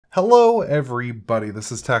Hello everybody,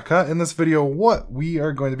 this is TechHut. In this video, what we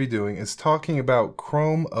are going to be doing is talking about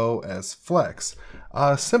Chrome OS Flex.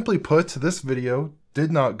 Simply put, this video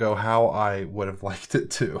did not go how I would have liked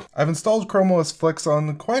it to. I've installed Chrome OS Flex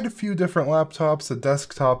on quite a few different laptops, a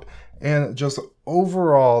desktop, and just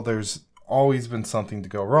overall there's always been something to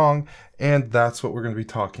go wrong, and that's what we're going to be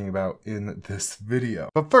talking about in this video.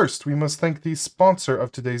 But first, we must thank the sponsor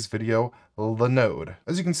of today's video, Linode.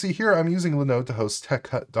 As you can see here, I'm using Linode to host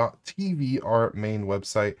TechHut.tv, our main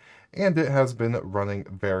website, and it has been running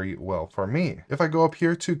very well for me. If I go up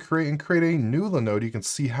here to create a new Linode, you can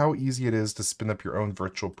see how easy it is to spin up your own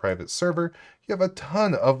virtual private server. You have a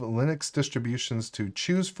ton of Linux distributions to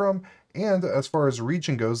choose from, and as far as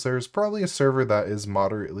region goes, there's probably a server that is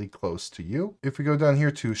moderately close to you. If we go down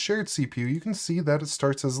here to shared CPU, you can see that it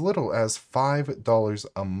starts as little as $5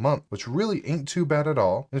 a month, which really ain't too bad at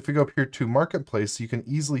all. And if we go up here to marketplace, you can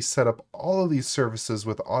easily set up all of these services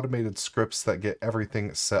with automated scripts that get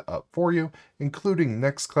everything set up for you, including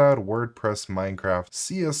Nextcloud, WordPress, Minecraft,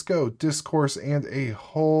 CSGO, Discourse, and a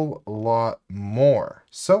whole lot more.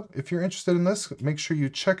 So if you're interested in this, make sure you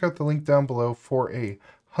check out the link down below for a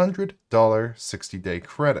 $100 60-day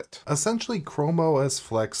credit. Essentially, Chrome OS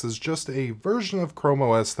Flex is just a version of Chrome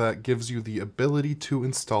OS that gives you the ability to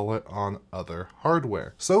install it on other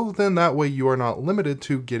hardware. So then that way you are not limited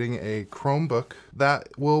to getting a Chromebook that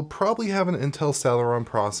will probably have an Intel Celeron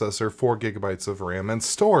processor, 4 GB of RAM, and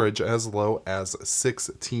storage as low as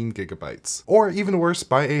 16 GB. Or even worse,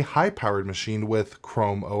 buy a high-powered machine with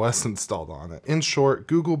Chrome OS installed on it. In short,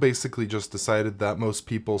 Google basically just decided that most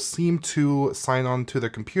people seem to sign on to their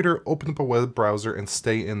computer, open up a web browser, and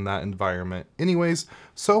stay in that environment anyways,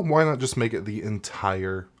 so why not just make it the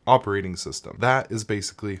entire operating system? That is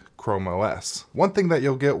basically Chrome OS. One thing that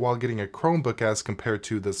you'll get while getting a Chromebook as compared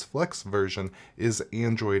to this Flex version is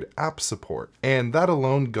Android app support. And that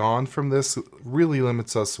alone gone from this really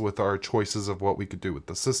limits us with our choices of what we could do with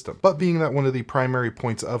the system. But being that one of the primary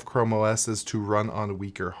points of Chrome OS is to run on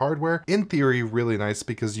weaker hardware, in theory really nice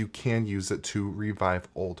because you can use it to revive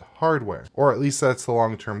old hardware. Or at least that's the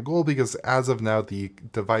long-term goal, because as of now the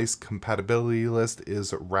device compatibility list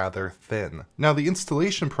is rather thin. Now the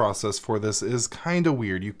installation process for this is kind of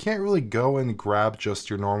weird. You can't really go and grab just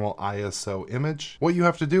your normal ISO image. What you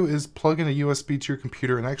have to do is plug in a USB to your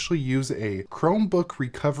computer and actually use a Chromebook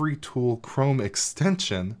recovery tool Chrome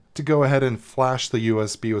extension to go ahead and flash the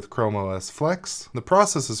USB with Chrome OS Flex. The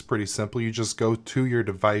process is pretty simple. You just go to your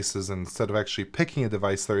devices, and instead of actually picking a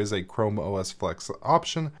device, there is a Chrome OS Flex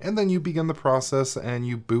option, and then you begin the process and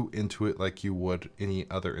you boot into it like you would any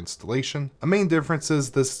other installation. A main difference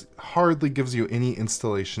is this hardly gives you any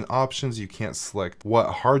installation options. You can't select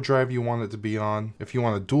what hard drive you want it to be on. If you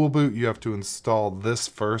want a dual boot, you have to install this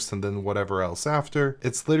first and then whatever else after.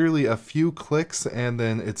 It's literally a few clicks and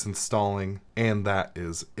then it's installing, and that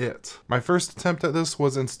is it. My first attempt at this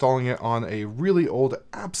was installing it on a really old,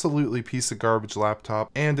 absolutely piece of garbage laptop,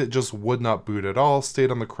 and it just would not boot at all.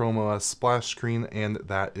 Stayed on the Chrome OS splash screen, and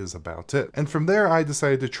that is about it. And from there, I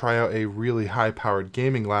decided to try out a really high-powered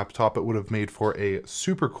gaming laptop. It would have made for a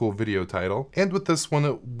super cool video title. And with this one,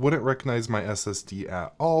 it wouldn't recognize my SSD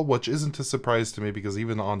at all, which isn't a surprise to me because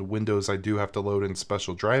even on Windows, I do have to load in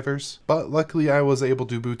special drivers. But luckily, I was able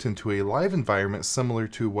to boot into a live environment similar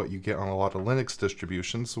to what you get on a lot of Linux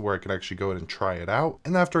distributions, where I could actually go ahead and try it out.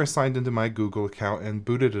 And after I signed into my Google account and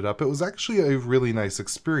booted it up, it was actually a really nice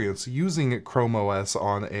experience. Using Chrome OS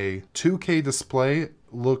on a 2K display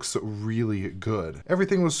looks really good.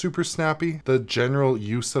 Everything was super snappy. The general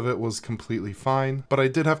use of it was completely fine, but I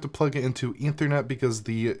did have to plug it into Ethernet because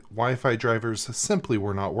the Wi-Fi drivers simply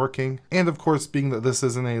were not working. And of course, being that this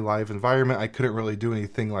isn't a live environment, I couldn't really do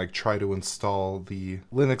anything like try to install the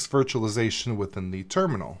Linux virtualization within the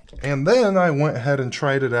terminal. And then I went ahead and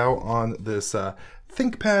tried it out on this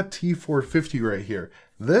ThinkPad T450 right here.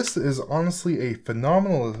 This is honestly a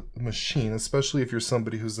phenomenal machine, especially if you're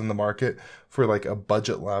somebody who's in the market for like a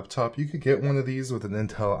budget laptop. You could get one of these with an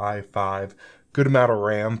Intel i5, good amount of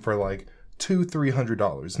RAM for like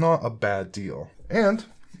 $200–300. Not a bad deal. And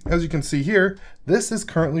as you can see here, this is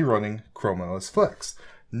currently running Chrome OS Flex.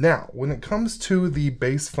 Now, when it comes to the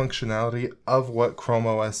base functionality of what Chrome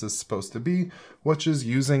OS is supposed to be, which is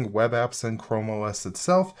using web apps and Chrome OS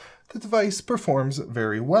itself, the device performs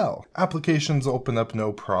very well. Applications open up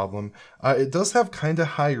no problem. It does have kind of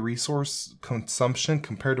high resource consumption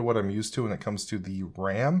compared to what I'm used to when it comes to the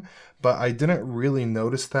RAM, but I didn't really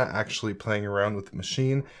notice that actually playing around with the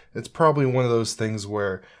machine. It's probably one of those things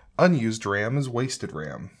where unused RAM is wasted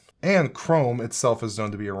RAM. And Chrome itself is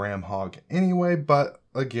known to be a RAM hog anyway, but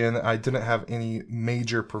again, I didn't have any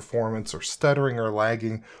major performance or stuttering or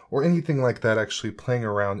lagging or anything like that actually playing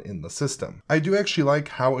around in the system. I do actually like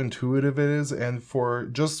how intuitive it is, and for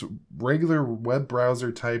just regular web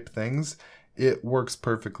browser type things, it works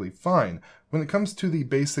perfectly fine. When it comes to the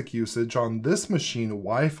basic usage, on this machine,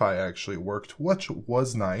 Wi-Fi actually worked, which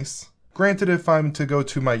was nice. Granted, if I'm to go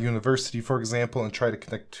to my university, for example, and try to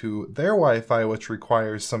connect to their Wi-Fi, which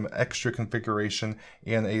requires some extra configuration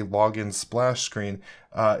and a login splash screen,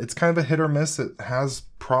 it's kind of a hit or miss. It has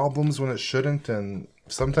problems when it shouldn't, and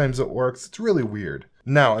sometimes it works. It's really weird.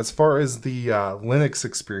 Now, as far as the Linux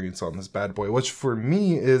experience on this bad boy, which for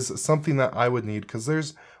me is something that I would need, because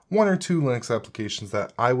there's one or two Linux applications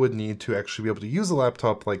that I would need to actually be able to use a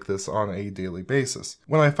laptop like this on a daily basis.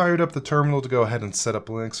 When I fired up the terminal to go ahead and set up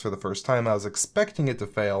Linux for the first time, I was expecting it to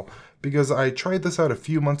fail because I tried this out a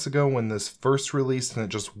few months ago when this first released and it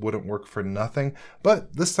just wouldn't work for nothing.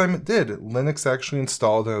 But this time it did. Linux actually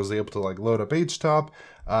installed and I was able to load up HTOP,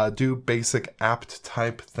 do basic apt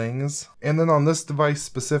type things. And then on this device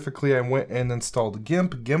specifically, I went and installed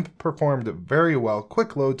GIMP. GIMP performed very well,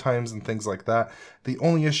 quick load times and things like that. The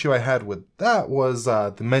only issue I had with that was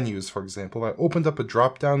the menus, for example. I opened up a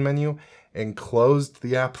drop-down menu and closed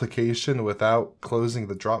the application without closing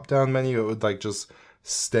the drop-down menu. It would just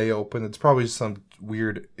stay open. It's probably some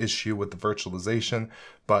weird issue with the virtualization,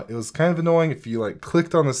 but it was kind of annoying. If you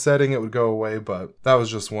clicked on the setting, it would go away, but that was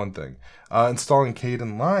just one thing. Installing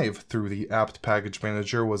Kdenlive through the apt package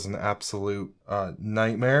manager was an absolute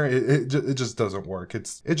nightmare. It just doesn't work.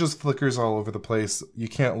 It just flickers all over the place. You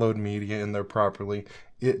can't load media in there properly.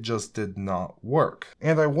 It just did not work.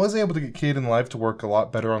 And I was able to get Kdenlive to work a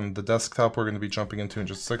lot better on the desktop we're going to be jumping into in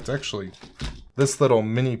just a sec. Actually, this little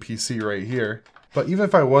mini PC right here. But even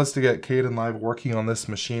if I was to get Kdenlive working on this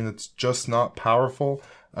machine, it's just not powerful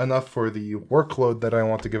enough for the workload that I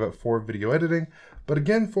want to give it for video editing. But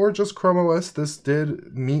again, for just Chrome OS, this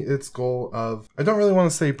did meet its goal of, I don't really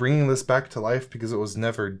want to say bringing this back to life because it was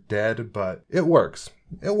never dead, but it works.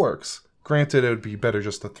 It works. Granted, it would be better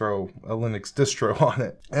just to throw a Linux distro on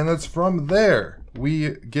it. And it's from there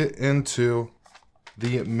we get into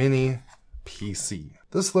the mini PC.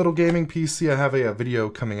 This little gaming PC, I have a video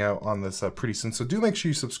coming out on this pretty soon, so do make sure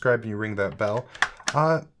you subscribe and you ring that bell.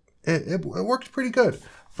 It worked pretty good.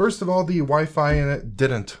 First of all, the Wi-Fi in it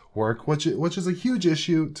didn't work, which is a huge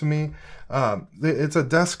issue to me. It's a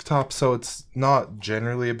desktop, so it's not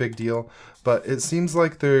generally a big deal, but it seems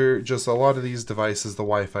like they're just a lot of these devices, the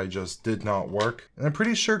Wi-Fi just did not work. And I'm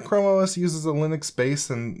pretty sure Chrome OS uses a Linux base,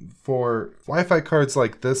 and for Wi-Fi cards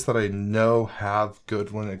like this that I know have good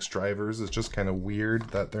Linux drivers, it's just kind of weird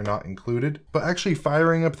that they're not included. But actually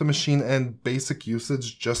firing up the machine and basic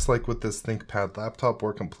usage, just like with this ThinkPad laptop,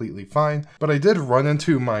 were completely fine. But I did run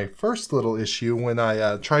into my first little issue when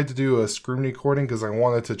I tried to do a screen recording because I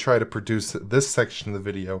wanted to try to produce this section of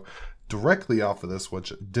the video directly off of this,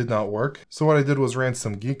 which did not work. So what I did was ran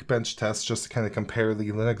some Geekbench tests just to kind of compare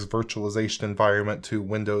the Linux virtualization environment to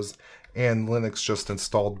Windows and Linux just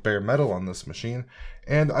installed bare metal on this machine.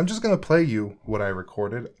 And I'm just going to play you what I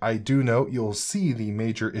recorded. I do note you'll see the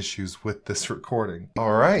major issues with this recording.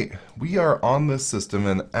 All right, we are on this system,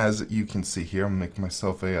 and as you can see here, I'm making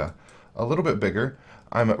myself a little bit bigger.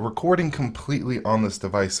 I'm recording completely on this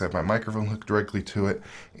device. I have my microphone hooked directly to it,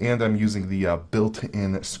 and I'm using the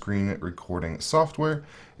built-in screen recording software.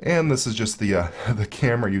 And this is just the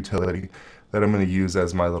camera utility that I'm going to use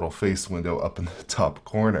as my little face window up in the top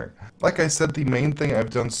corner. Like I said, the main thing I've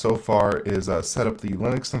done so far is set up the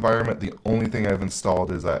Linux environment. The only thing I've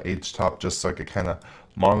installed is HTOP, just so I could kind of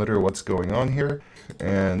monitor what's going on here.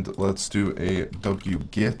 And let's do a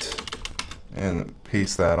wget and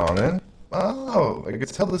paste that on in. Oh, I can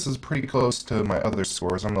tell this is pretty close to my other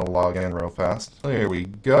scores. I'm going to log in real fast. There we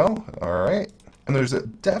go. All right. And there's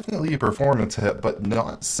definitely a performance hit, but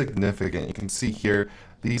not significant. You can see here,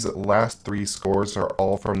 these last three scores are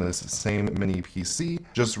all from this same mini PC.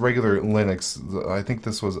 Just regular Linux. I think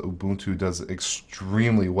this was Ubuntu, does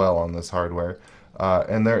extremely well on this hardware.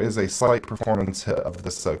 And there is a slight performance hit of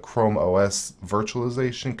this Chrome OS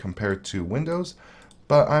virtualization compared to Windows.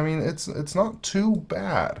 But I mean, it's not too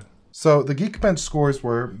bad. So the Geekbench scores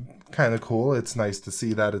were kind of cool. It's nice to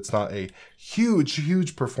see that it's not a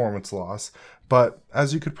huge performance loss. But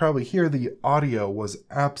as you could probably hear, the audio was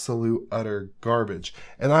absolute utter garbage.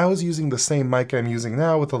 And I was using the same mic I'm using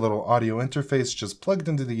now with a little audio interface just plugged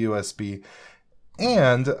into the USB.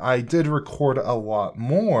 And I did record a lot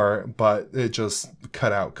more, but it just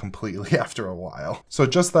cut out completely after a while. So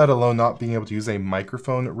just that alone, not being able to use a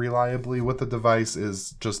microphone reliably with the device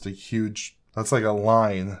is just a huge That's like a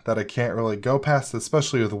line that I can't really go past,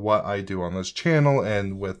 especially with what I do on this channel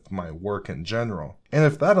and with my work in general. And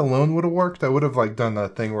if that alone would have worked, I would have like done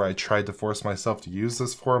that thing where I tried to force myself to use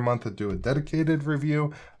this for a month and do a dedicated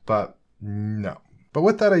review, but no. But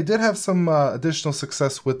with that, I did have some additional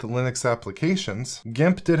success with the Linux applications.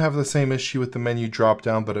 GIMP did have the same issue with the menu drop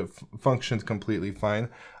down, but it functioned completely fine.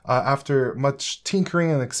 After much tinkering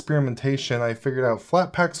and experimentation, I figured out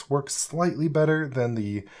Flatpaks work slightly better than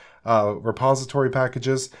the repository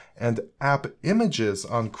packages, and app images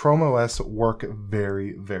on Chrome OS work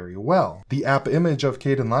very, very well. The app image of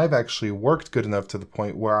Kdenlive actually worked good enough to the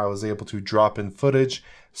point where I was able to drop in footage,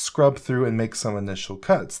 scrub through, and make some initial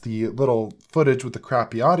cuts. The little footage with the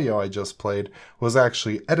crappy audio I just played was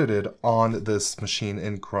actually edited on this machine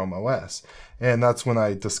in Chrome OS. And that's when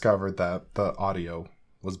I discovered that the audio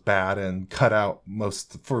was bad and cut out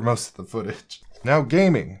most of the footage. Now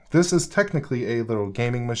gaming. This is technically a little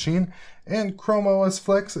gaming machine, and Chrome OS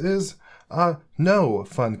Flex is no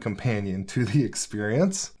fun companion to the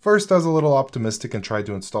experience. First, I was a little optimistic and tried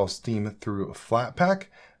to install Steam through Flatpak.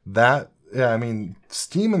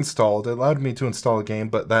 Steam installed, it allowed me to install a game,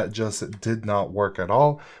 but that just did not work at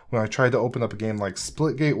all. When I tried to open up a game like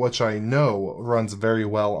Splitgate, which I know runs very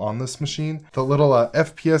well on this machine, the little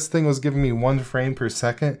FPS thing was giving me 1 frame per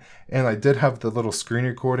second, and I did have the little screen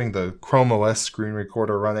recording, the Chrome OS screen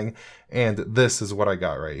recorder running, and this is what I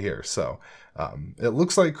got right here. So it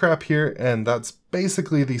looks like crap here, and that's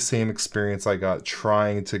basically the same experience I got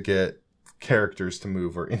trying to get characters to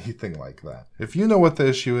move or anything like that. If you know what the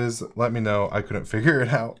issue is, let me know. I couldn't figure it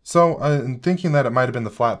out. So in thinking that it might have been the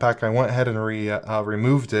Flatpak, I went ahead and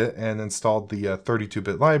removed it and installed the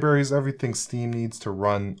 32-bit libraries, everything Steam needs to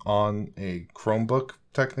run on a Chromebook,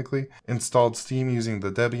 technically. Installed Steam using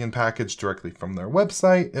the Debian package directly from their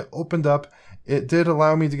website. It opened up. It did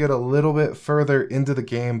allow me to get a little bit further into the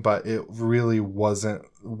game, but it really wasn't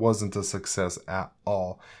a success at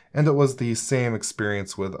all. And it was the same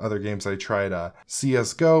experience with other games I tried.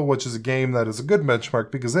 CSGO, which is a game that is a good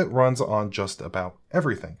benchmark because it runs on just about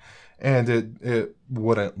everything. And it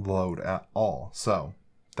wouldn't load at all. So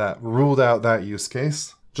that ruled out that use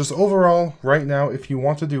case. Just overall, right now, if you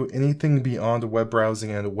want to do anything beyond web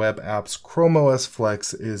browsing and web apps, Chrome OS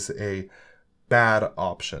Flex is a bad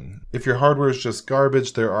option. If your hardware is just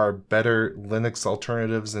garbage, there are better Linux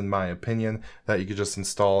alternatives, in my opinion, that you could just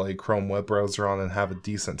install a Chrome web browser on and have a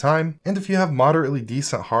decent time. And if you have moderately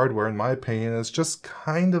decent hardware, in my opinion, it's just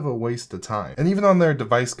kind of a waste of time. And even on their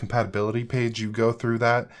device compatibility page, you go through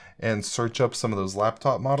that and search up some of those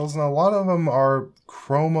laptop models, and a lot of them are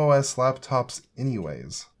Chrome OS laptops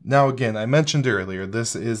anyways. Now again, I mentioned earlier,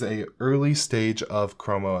 this is an early stage of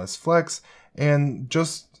Chrome OS Flex, and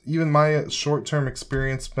just even my short-term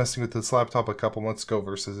experience messing with this laptop a couple months ago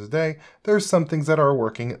versus today, there's some things that are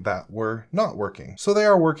working that were not working. So they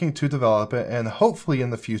are working to develop it, and hopefully in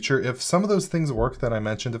the future, if some of those things work that I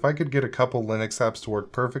mentioned, if I could get a couple Linux apps to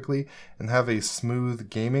work perfectly and have a smooth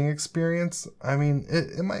gaming experience, I mean,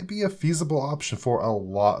 it might be a feasible option for a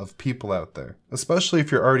lot of people out there. Especially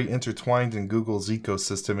if you're already intertwined in Google's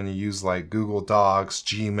ecosystem and you use like Google Docs,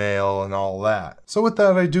 Gmail, and all that. So with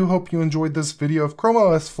that, I do hope you enjoyed this video. If Chrome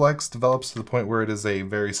OS Flex develops to the point where it is a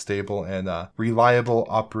very stable and reliable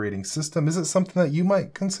operating system, is it something that you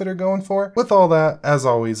might consider going for? With all that, as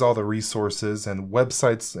always, all the resources and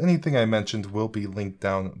websites, anything I mentioned will be linked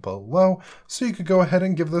down below, so you could go ahead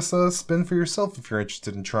and give this a spin for yourself if you're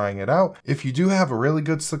interested in trying it out. If you do have a really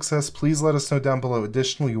good success, please let us know down below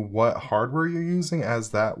additionally what hardware you're using,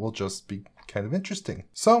 as that will just be kind of interesting.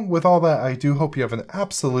 So with all that, I do hope you have an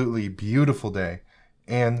absolutely beautiful day,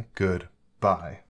 and goodbye.